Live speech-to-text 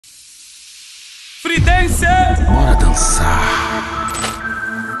FREEDANCE! Bora dançar.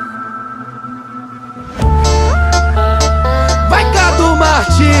 Vai, Kadu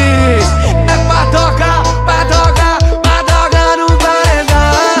Martins! É pra tocar no VENHA.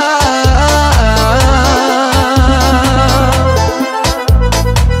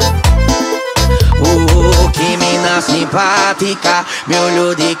 Que mina simpática, me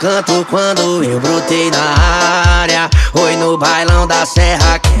olhou de canto quando eu brotei na área. Oi, no bailão da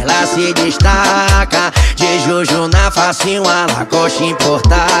serra que ela se destaca. De Juju na facinho, a lacoste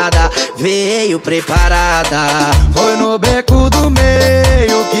importada, veio preparada. Foi no beco do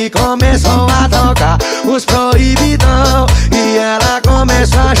meio que começou a tocar os proibidão e ela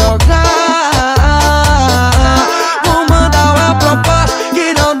começou a jogar. Vou mandar uma proposta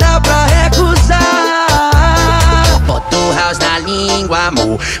que não dá pra recusar. Bota o house na língua,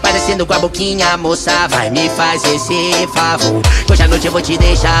 amor, vai descendo com a boquinha, moça, vai me fazer esse favor. Hoje à noite eu vou te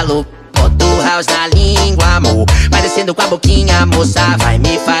deixar louco. Bota o house na língua, amor, vai descendo com a boquinha, moça, vai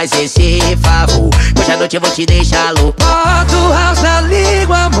me fazer esse favor. Hoje à noite eu vou te deixar louco. Bota o house na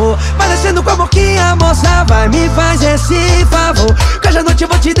língua, amor, vai descendo com a boquinha, moça, vai me fazer esse favor. Hoje à noite eu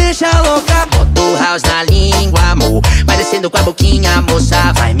vou te deixar louca. Bota o house na língua, amor, vai descendo com a boquinha,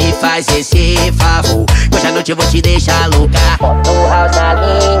 moça, vai me fazer esse favor. Hoje à noite eu vou te deixar louca. Bota o house na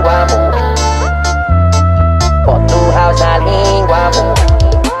língua, amor, bota o house na língua, amor.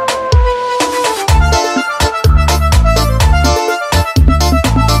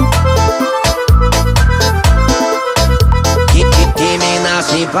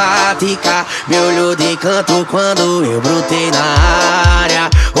 Simpática, me olhou de canto quando eu brotei na área.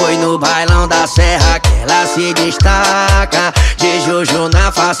 Oi, no bailão da serra que ela se destaca. De Juju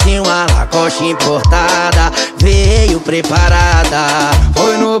na facinho, a lacoste importada, veio preparada.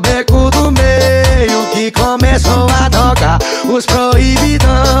 Foi no beco do meio que começou a tocar os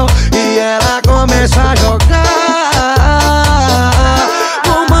proibidão e ela começou a jogar.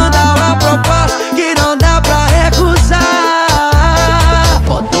 Vou mandar uma proposta que não dá pra recusar.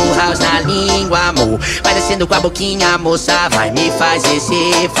 Na língua, amor, vai descendo com a boquinha, moça, vai me fazer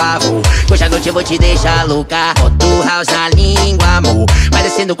esse favor. Hoje à noite eu vou te deixar louca. Bota o house na língua, amor, vai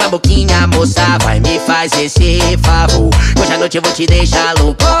descendo com a boquinha, moça, vai me fazer esse favor. Hoje à noite eu vou te deixar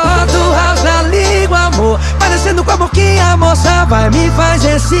louca. Bota o house na língua, amor, vai descendo com a boquinha, moça, vai me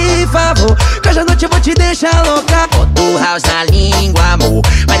fazer esse favor. Hoje à noite eu vou te deixar louca. Bota o house na língua, amor,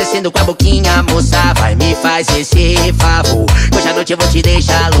 vai descendo com a boquinha, moça, vai me fazer esse favor. Hoje à noite eu vou te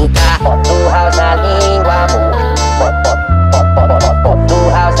deixar louca. Bota o house na língua, amor, bota o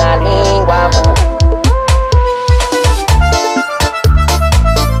house